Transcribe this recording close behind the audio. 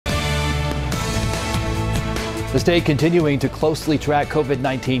The state continuing to closely track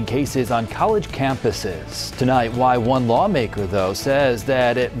COVID-19 cases on college campuses. Tonight, why one lawmaker, though, says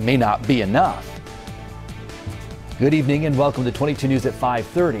that it may not be enough. Good evening and welcome to 22 News at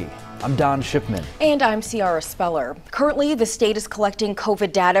 5:30. I'm Don Shipman. And I'm Ciara Speller. Currently, the state is collecting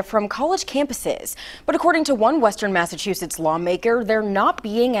COVID data from college campuses. But according to one Western Massachusetts lawmaker, they're not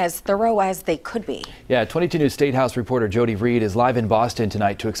being as thorough as they could be. Yeah, 22 News State House reporter Jody Reed is live in Boston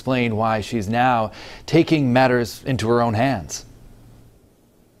tonight to explain why she's now taking matters into her own hands.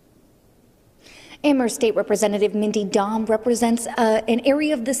 Amherst State Representative Mindy Domb represents an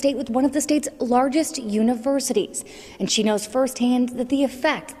area of the state with one of the state's largest universities, and she knows firsthand that the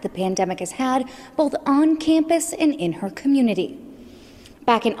effect the pandemic has had both on campus and in her community.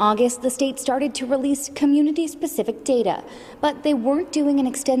 Back in August, the state started to release community-specific data, but they weren't doing an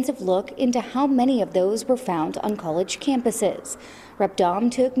extensive look into how many of those were found on college campuses. Rep. Domb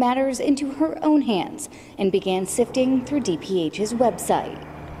took matters into her own hands and began sifting through DPH's website.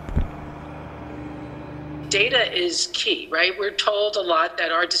 Data is key, right? We're told a lot that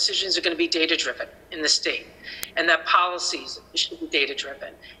our decisions are going to be data-driven in the state and that policies should be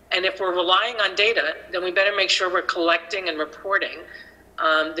data-driven. And if we're relying on data, then we better make sure we're collecting and reporting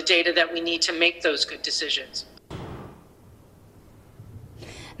the data that we need to make those good decisions.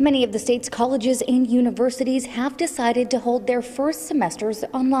 Many of the state's colleges and universities have decided to hold their first semesters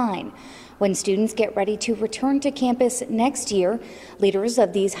online. When students get ready to return to campus next year, leaders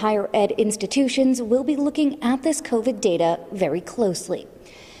of these higher ed institutions will be looking at this COVID data very closely.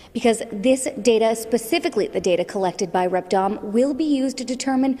 Because this data, specifically the data collected by Rep. Domb, will be used to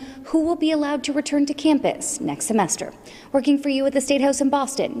determine who will be allowed to return to campus next semester. Working for you at the State House in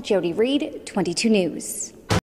Boston, Jody Reed, 22 News.